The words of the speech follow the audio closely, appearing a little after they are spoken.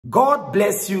God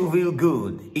bless you real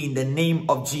good in the name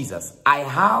of Jesus. I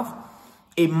have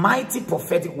a mighty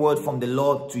prophetic word from the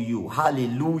Lord to you.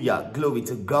 Hallelujah. Glory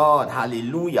to God.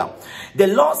 Hallelujah. The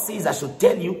Lord says I should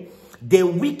tell you, the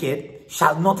wicked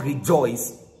shall not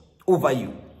rejoice over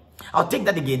you. I'll take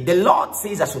that again. The Lord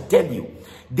says I should tell you,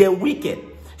 the wicked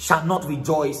shall not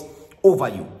rejoice over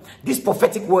you. This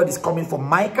prophetic word is coming from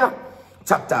Micah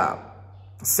chapter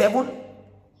 7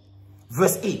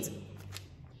 verse 8.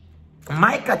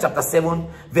 Micah chapter 7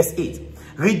 verse 8.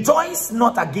 Rejoice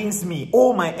not against me,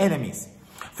 O my enemies,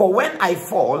 for when I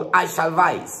fall, I shall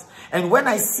rise. And when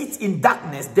I sit in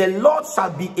darkness, the Lord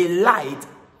shall be a light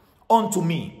unto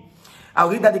me. I'll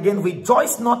read that again.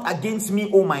 Rejoice not against me,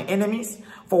 O my enemies,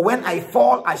 for when I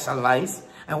fall, I shall rise.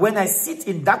 And when I sit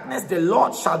in darkness, the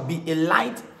Lord shall be a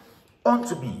light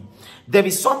unto me. There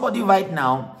is somebody right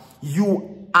now,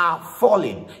 you are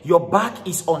falling. Your back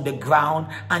is on the ground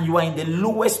and you are in the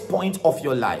lowest point of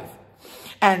your life.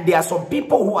 And there are some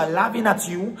people who are laughing at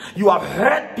you. You have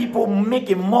heard people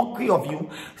make a mockery of you.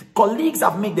 Colleagues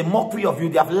have made a mockery of you.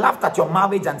 They have laughed at your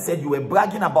marriage and said you were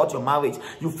bragging about your marriage.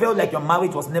 You felt like your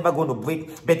marriage was never going to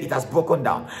break, but it has broken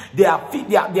down. They are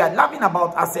laughing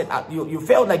about, I said, you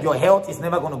felt like your health is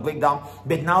never going to break down,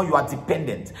 but now you are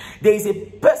dependent. There is a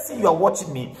person, you are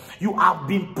watching me. You have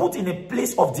been put in a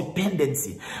place of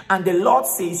dependency. And the Lord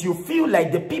says you feel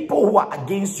like the people who are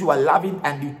against you are laughing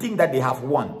and you think that they have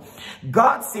won.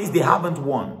 God says they haven't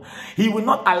won. He will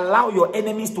not allow your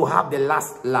enemies to have the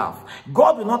last laugh.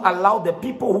 God will not allow the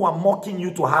people who are mocking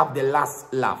you to have the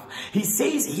last laugh. He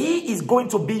says he is going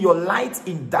to be your light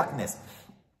in darkness.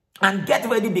 And get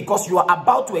ready, because you are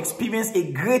about to experience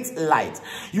a great light.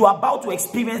 You are about to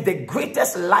experience the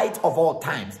greatest light of all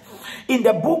times. In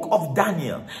the book of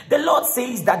Daniel, the Lord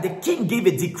says that the king gave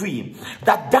a decree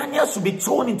that Daniel should be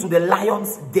thrown into the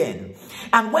lion's den.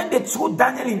 And when they threw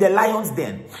Daniel in the lion's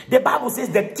den, the Bible says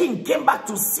the king came back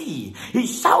to see. He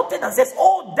shouted and says,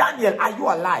 "Oh Daniel, are you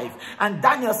alive?" And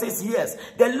Daniel says, "Yes,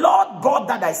 the Lord God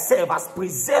that I serve has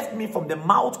preserved me from the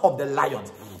mouth of the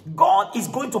lions." God is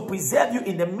going to preserve you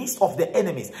in the midst of the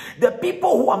enemies. The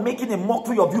people who are making a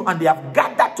mockery of you, and they have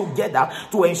gathered together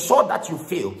to ensure that you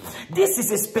fail. This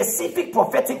is a specific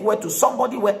prophetic word to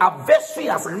somebody where adversary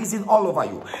has risen all over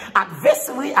you.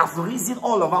 Adversary has risen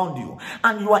all around you.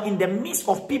 And you are in the midst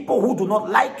of people who do not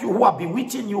like you, who are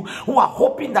bewitching you, who are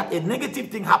hoping that a negative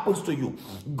thing happens to you.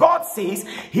 God says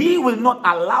he will not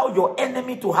allow your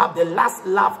enemy to have the last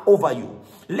laugh over you.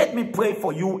 Let me pray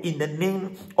for you in the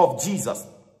name of Jesus.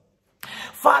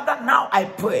 Father, now I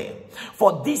pray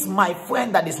for this, my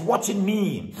friend that is watching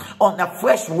me on a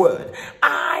fresh word.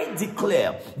 I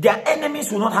declare their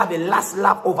enemies will not have a last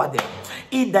laugh over them.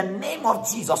 In the name of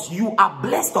Jesus, you are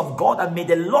blessed of God, and may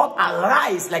the Lord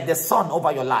arise like the sun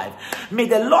over your life. May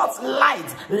the Lord's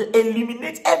light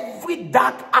eliminate every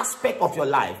dark aspect of your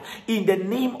life. In the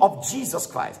name of Jesus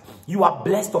Christ, you are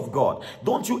blessed of God.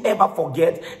 Don't you ever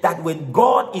forget that when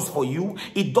God is for you,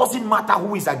 it doesn't matter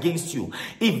who is against you.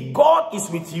 If God is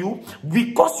with you,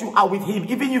 because you are with him,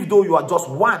 even if though you are just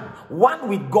one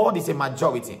with God is a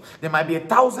majority. There might be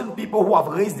 1,000 people who have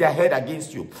raised their head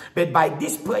against you, but by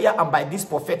this prayer and by this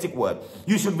prophetic word,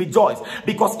 you should rejoice,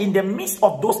 because in the midst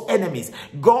of those enemies,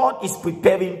 God is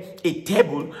preparing a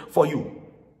table for you.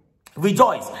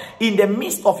 Rejoice. In the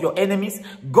midst of your enemies,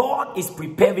 God is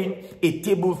preparing a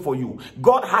table for you.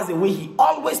 God has a way. He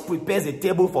always prepares a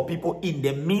table for people in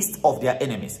the midst of their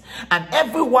enemies. And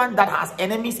everyone that has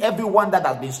enemies, everyone that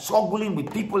has been struggling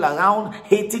with people around,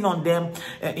 hating on them,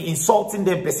 insulting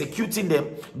them, persecuting them,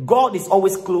 God is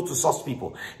always close to such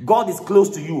people. God is close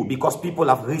to you because people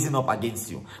have risen up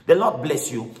against you. The Lord bless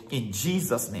you in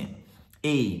Jesus' name.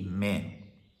 Amen.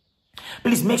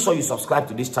 Please make sure you subscribe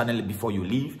to this channel before you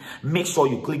leave. Make sure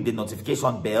you click the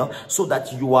notification bell so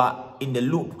that you are in the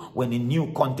loop when a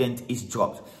new content is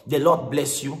dropped. The Lord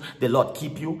bless you. The Lord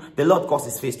keep you. The Lord cause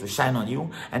his face to shine on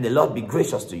you. And the Lord be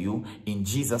gracious to you in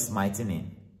Jesus' mighty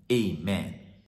name. Amen.